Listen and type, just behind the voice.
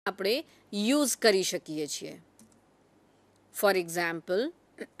આપણે યુઝ કરી શકીએ છીએ. For example,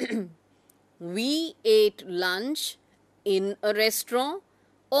 we ate lunch in a restaurant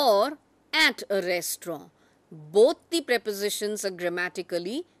or at a restaurant. Both the prepositions are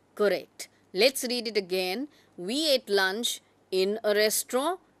grammatically correct. Let's read it again. We ate lunch in a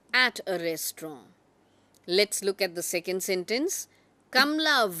restaurant, at a restaurant. Let's look at the second sentence.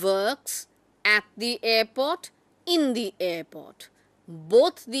 Kamla works at the airport, in the airport.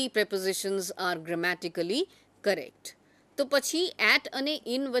 Both the prepositions are grammatically correct. તો પછી at અને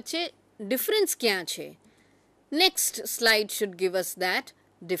in વચ્ચે difference ક્યાં છે? Next slide should give us that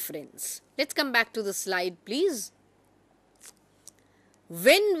difference. Let's come back to the slide, please.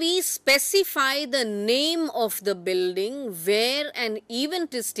 When we specify the name of the building where an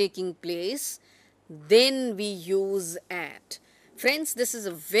event is taking place, then we use at. Friends, this is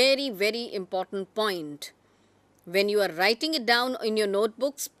a very, very important point. When you are writing it down in your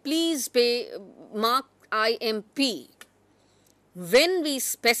notebooks, please mark IMP. When we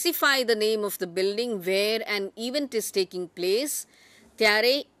specify the name of the building where an event is taking place,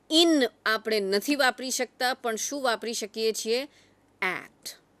 ત્યારે in આપણે નથી વાપરી શકતા, પણ શું વાપરી શકીએ છીએ? At.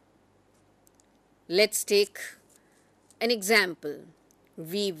 Let's take an example.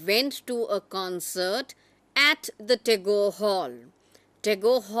 We went to a concert at the Tagore Hall.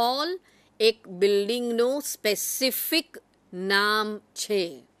 Tagore Hall એક બિલ્ડિંગનો સ્પેસિફિક નામ છે.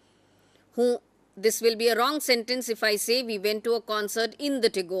 This will be a wrong sentence if I say we went to a concert in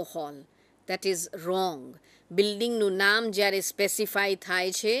the Tagore Hall. That is wrong. બિલ્ડિંગનું નામ જ્યારે specify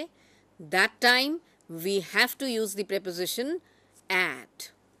થાય છે, that time we have to use the preposition at.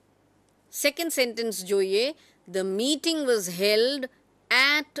 Second sentence જોઈએ. The meeting was held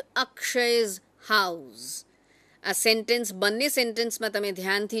at Akshay's house. આ sentence બંને સેન્ટેન્સમાં તમે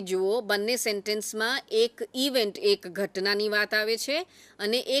ધ્યાનથી જુઓ. બંને સેન્ટેન્સમાં એક ઇવેન્ટ, એક ઘટનાની વાત આવે છે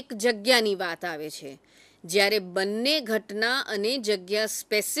અને એક જગ્યાની વાત આવે છે. જ્યારે બંને ઘટના અને જગ્યા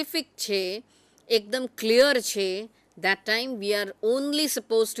સ્પેસિફિક છે, એકદમ ક્લિયર છે, that time we are only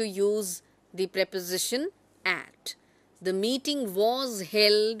supposed to use the preposition at. The meeting was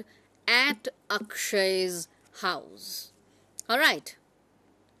held at Akshay's house. All right.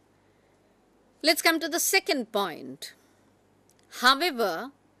 Let's come to the second point. However,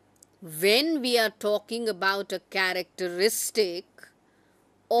 when we are talking about a characteristic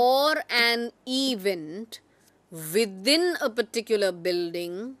or an event within a particular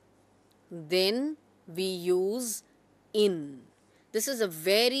building, then we use in. This is a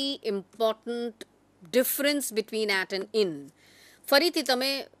very important difference between at and in. ફરીથી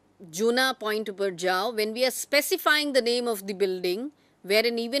તમે જૂના point ઉપર જાઓ. When we are specifying the name of the building where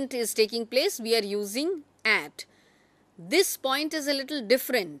an event is taking place, we are using at. This point is a little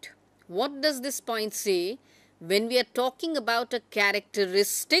different. What does this point say? When we are talking about a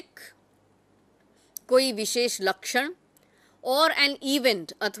characteristic, कोई विशेष लक्षण, or an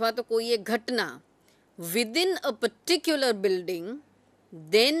event अथवा तो कोई एक घटना within a particular building,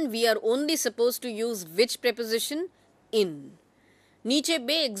 then we are only supposed to use which preposition? In. નીચે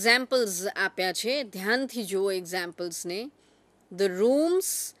બે examples આપ્યા છે. ધ્યાનથી જુઓ examplesને. The rooms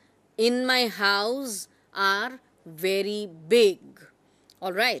in my house are very big.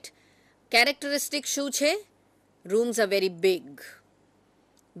 All right. Characteristic શું છે? Rooms are very big.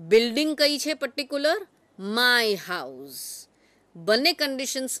 Building કઈ છે particular? My house. બંને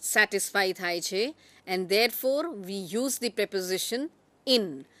conditions satisfy થાય છે and therefore we use the preposition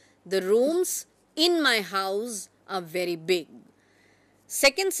in. The rooms in my house are very big.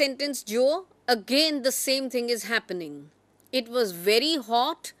 Second sentence jo, again the same thing is happening. It was very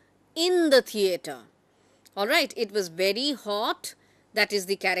hot in the theater. All right, it was very hot. That is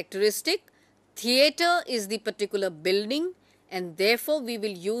the characteristic. Theater is the particular building and therefore we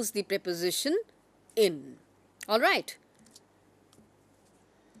will use the preposition in. All right.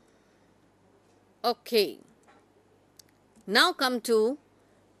 Okay. Now come to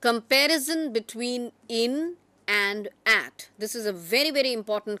comparison between in and at. This is a very, very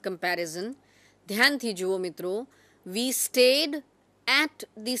important comparison. ધ્યાનથી જુઓ મિત્રો. We stayed at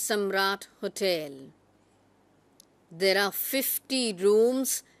the Samrat Hotel. There are 50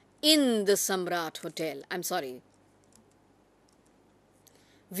 rooms in the Samrat Hotel. I'm sorry.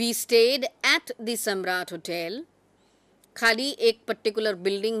 We stayed at the Samrat Hotel. ખાલી એક particular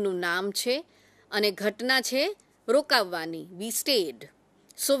buildingનું નામ છે અને ઘટના છે રોકાવવાની. We stayed.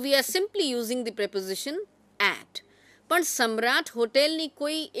 So we are simply using the preposition at. પણ સમ્રાટ હોટેલની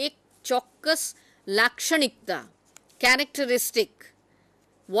કોઈ એક ચોક્કસ લાક્ષણિકતા, characteristic.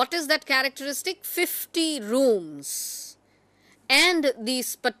 What is that characteristic? 50 rooms. And this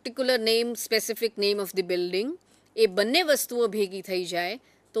particular name, specific name of the building, એ બંને વસ્તુઓ ભેગી થઈ જાય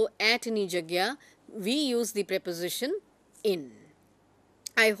તો at ની જગ્યા we use the preposition in.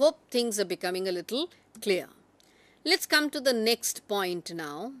 I hope things are becoming a little clear. Let's come to the next point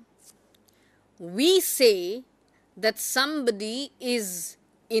now. We say that somebody is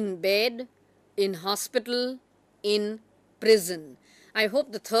in bed, in hospital, in prison. I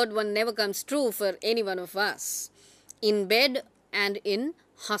hope the third one never comes true for any one of us. In bed and in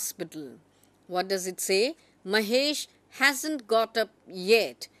hospital. What does it say? Mahesh hasn't got up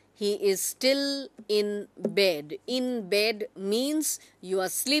yet. He is still in bed. In bed means you are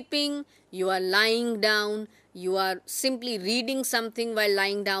sleeping, you are lying down, you are simply reading something while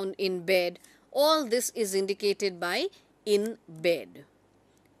lying down in bed. All this is indicated by in bed.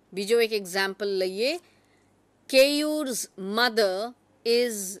 બીજો એક example લઈએ. Kayur's mother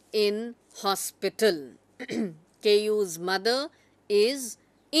is in hospital. Kayur's mother is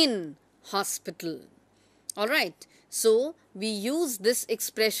in hospital. Alright, so we use this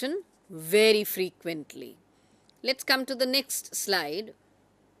expression very frequently. Let's come to the next slide.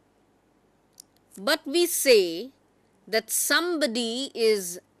 But we say that somebody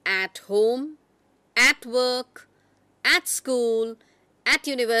is at home, at work, at school, at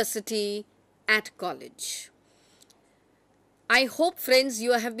university, at college. I hope, friends,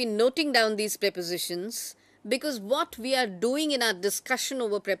 you have been noting down these prepositions, because what we are doing in our discussion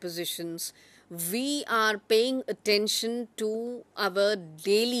over prepositions, we are paying attention to our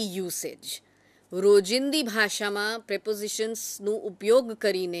daily usage. રોજિંદી ભાષામાં prepositionsનું ઉપયોગ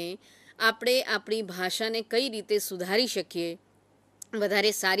કરીને આપણે આપણી ભાષાને કઈ રીતે સુધારી શકીએ,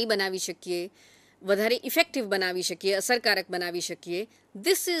 વધારે સારી બનાવી શકીએ, વધારે ઇફેક્ટિવ બનાવી શકીએ, અસરકારક બનાવી શકીએ.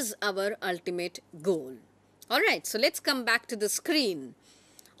 This is our ultimate goal. Alright, so let's come back to the screen.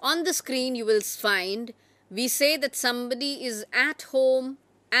 On the screen you will find we say that somebody is at home,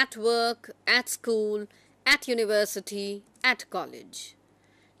 at work, at school, at university, at college.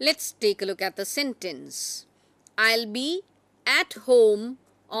 Let's take a look at the sentence. I'll be at home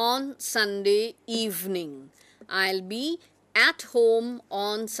on Sunday evening. I'll be at home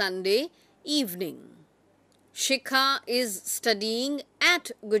on Sunday evening. Shikha is studying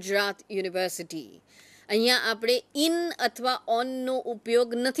at Gujarat University. અહીંયા આપણે in અથવા on નો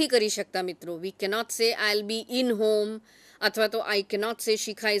ઉપયોગ નથી કરી શકતા મિત્રો. We cannot say I'll be in home અથવા તો I cannot say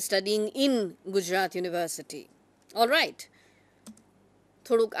Shikha is studying in Gujarat University. Alright.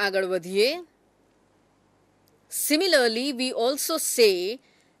 થોડુંક આગળ વધીએ. Similarly, we also say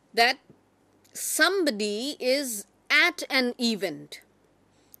that somebody is at an event,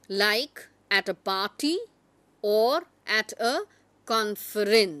 like at a party or at a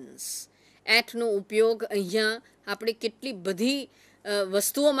conference. At નો ઉપયોગ અહીંયા આપણે કેટલી બધી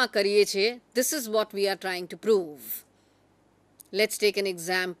વસ્તુઓમાં કરીએ છીએ. This is what we are trying to prove. Let's take an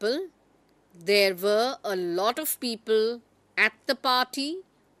example. There were a lot of people at the party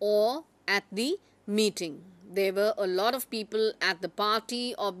or at the meeting. There were a lot of people at the party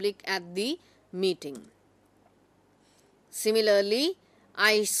 / at the meeting. Similarly,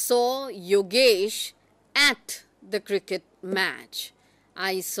 I saw Yogesh at the cricket match.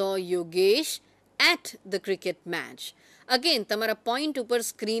 I saw Yogesh at the cricket match. Again, તમારા point ઉપર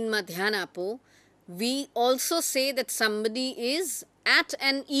સ્ક્રીનમાં ધ્યાન આપો. We also say that somebody is at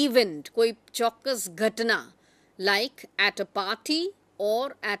an event, કોઈ ચોક્કસ ઘટના, like at a party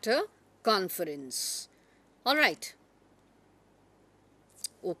or at a conference. Alright.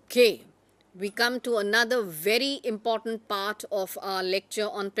 Okay. We come to another very important part of our lecture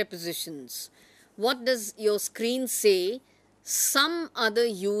on prepositions. What does your screen say? Some other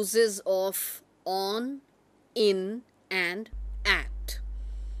uses of on, in and at.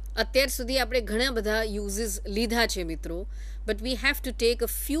 અત્યાર સુધી આપણે ઘણા બધા uses લીધા છે મિત્રો, but we have to take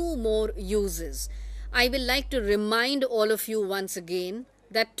a few more uses. I will like to remind all of you once again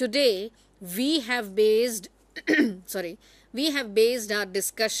that today we have based our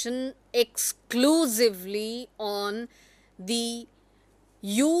discussion exclusively on the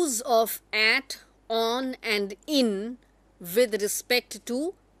use of at, on and in with respect to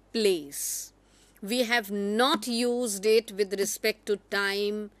place. We have not used it with respect to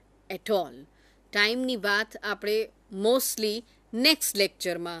time at all. Time ni baat આપણે mostly next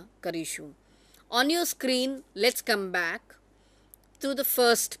lecture માં કરીશું. On your screen, let's come back to the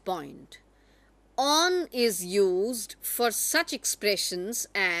first point. On is used for such expressions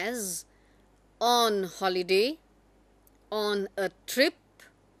as on holiday, on a trip,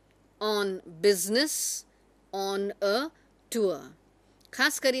 on business, on a tour.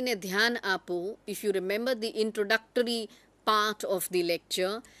 ખાસ કરીને ध्यान આપો. If you remember the introductory part of the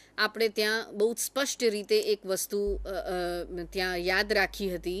lecture, આપણે ત્યાં બહુ સ્પષ્ટ રીતે એક વસ્તુ ત્યાં યાદ રાખી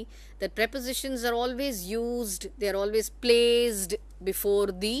હતી, that prepositions are always used, they are always placed before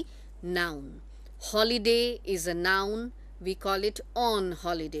the noun. Holiday is a noun, we call it on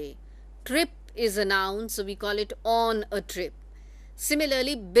holiday. Trip is a noun, so we call it on a trip.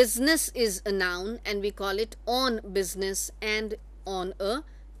 Similarly, business is a noun and we call it on business and on a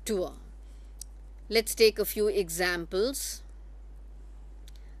tour. Let's take a few examples.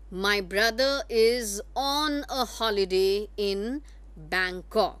 My brother is on a holiday in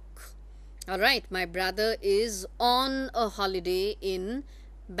Bangkok. Alright, my brother is on a holiday in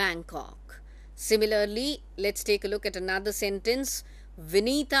Bangkok. Similarly, let's take a look at another sentence.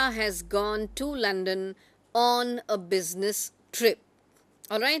 Vinita has gone to London on a business trip.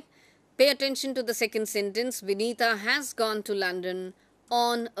 Alright, pay attention to the second sentence. Vinita has gone to London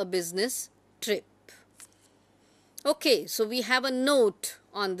on a business trip. Okay, so we have a note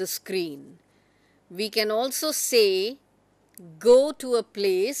on the screen. We can also say go to a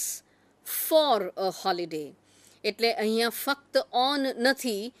place for a holiday. એટલે અહીંયા ફક્ત on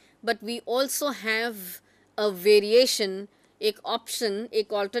નથી, but we also have a variation, એક option, એક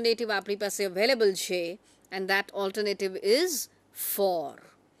alternative આપણી પાસે available છે, and that alternative is for.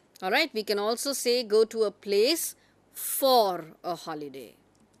 Alright, we can also say go to a place for a holiday.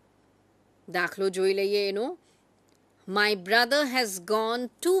 દાખલો જોઈ લઈએ એનો. My brother has gone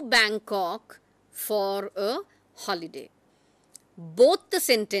to Bangkok for a holiday. Both the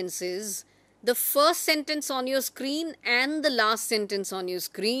sentences, the first sentence on your screen and the last sentence on your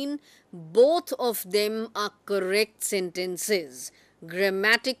screen, both of them are correct sentences.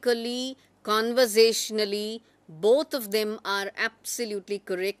 Grammatically, conversationally, both of them are absolutely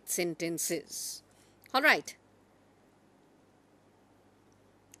correct sentences. Alright.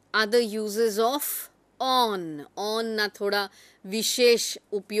 Other uses of on. On na thoda vishesh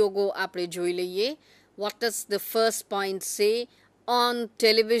upyogo apne joi liye. What does the first point say? On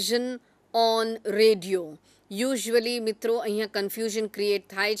television, on radio. Usually મિત્રો અહીંયા confusion create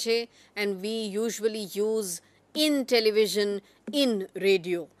થાય છે and we usually use in television, in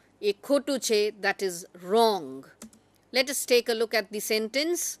radio. એ ખોટું છે, that is wrong. Let us take a look at the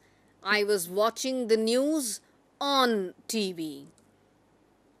sentence. I was watching the news on TV.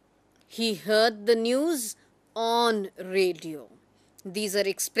 He heard the news on radio. These are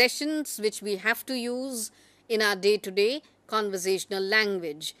expressions which we have to use in our day-to-day conversational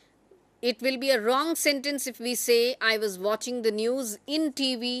language. It will be a wrong sentence if we say I was watching the news in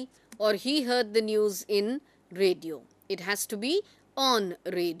TV or he heard the news in radio. It has to be on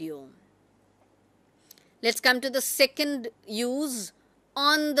radio. Let's come to the second use,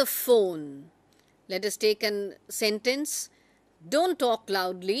 on the phone. Let us take a sentence. Don't talk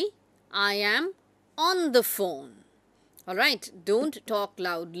loudly. I am on the phone. Alright, don't talk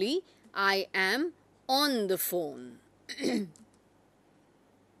loudly. I am on the phone.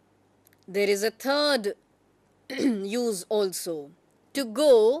 There is a third use also. To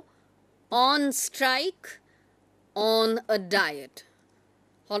go on strike, on a diet.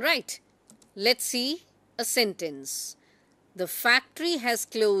 Alright, let's see a sentence. The factory has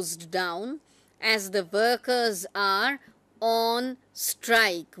closed down as the workers are on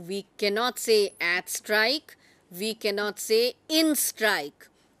strike. We cannot say at strike. We cannot say in strike.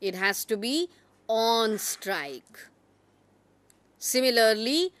 It has to be on strike.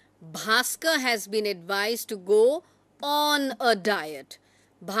 Similarly, Bhaskar has been advised to go on a diet.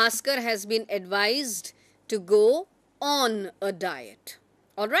 Bhaskar has been advised to go on a diet.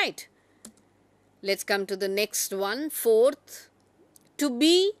 Alright. Let's come to the next one. Fourth, to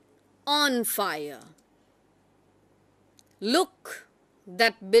be on fire. Look,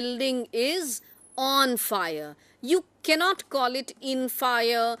 that building is on fire. You cannot call it in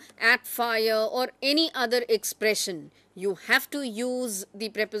fire, at fire or any other expression. You have to use the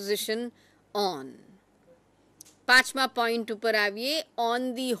preposition on. પાંચમા point ઉપર આવીએ,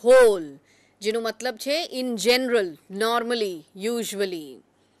 on the whole, જેનો મતલબ છે in general, normally, usually.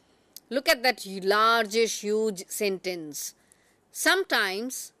 Look at that largish, huge sentence.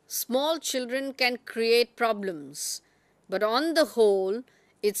 Sometimes small children can create problems, but on the whole,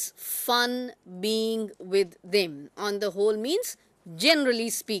 it's fun being with them. On the whole means generally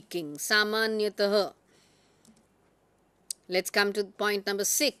speaking, samanyataha. Let's come to point number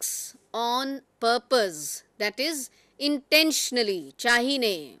 6. On purpose, that is intentionally,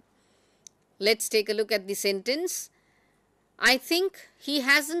 chahine. Let's take a look at the sentence. I think he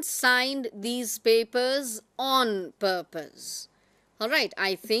hasn't signed these papers on purpose. Alright,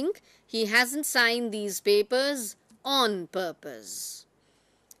 I think he hasn't signed these papers on purpose.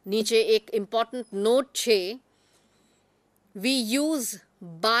 નીચે એક important note છે. We use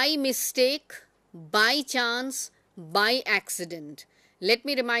by mistake, by chance, by accident. Let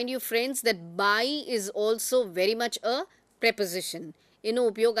me remind you friends that by is also very much a preposition. એનો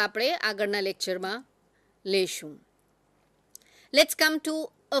ઉપયોગ આપણે આગળના લેક્ચરમાં લેશું. Let's come to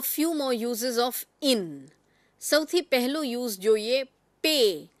a few more uses of in. સૌથી પહેલું use જોઈએ pay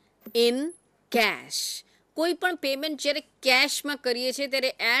in cash. કોઈ પણ પેમેન્ટ જ્યારે કેશમાં કરીએ છીએ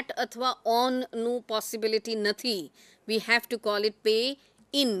ત્યારે એટ અથવા ઓનનું પોસિબિલિટી નથી. We have to call it pay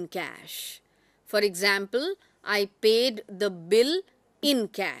in cash. For example, I paid the bill in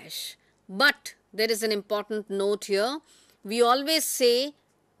cash. But there is an important note here. We always say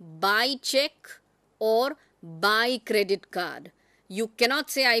by check or by credit card. You cannot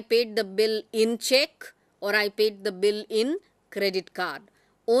say I paid the bill in check or I paid the bill in credit card.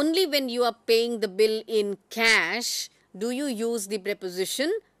 Only when you are paying the bill in cash do you use the preposition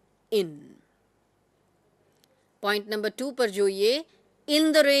in. Point number 2 पर जोइए.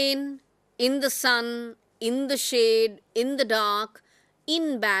 In the rain, in the sun, in the shade, in the dark,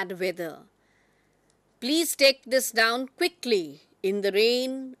 in bad weather. Please take this down quickly. In the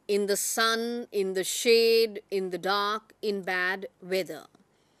rain, in the sun, in the shade, in the dark, in bad weather.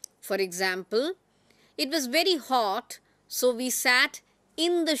 For example, it was very hot, so we sat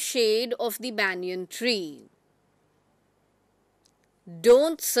in the shade of the banyan tree.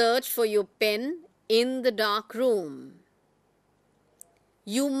 Don't search for your pen in the dark room.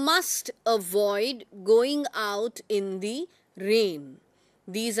 You must avoid going out in the rain.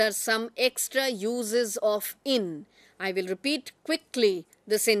 These are some extra uses of in. I will repeat quickly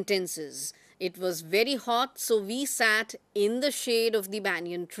the sentences. It was very hot, so we sat in the shade of the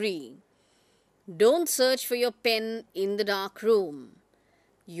banyan tree. Don't search for your pen in the dark room.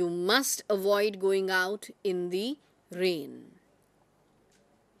 You must avoid going out in the rain.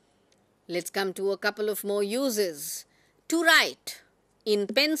 Let's come to a couple of more uses. To write. In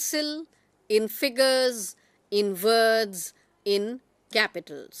pencil, in figures, in words, in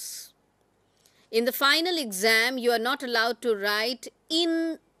capitals. In the final exam, you are not allowed to write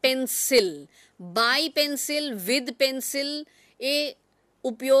in pencil. By pencil, with pencil, એ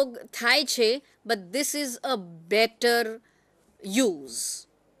ઉપયોગ થાય છે, but this is a better use.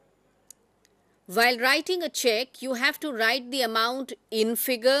 While writing a check, you have to write the amount in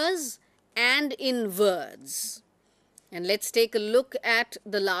figures and in words. And let's take a look at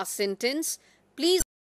the last sentence. Please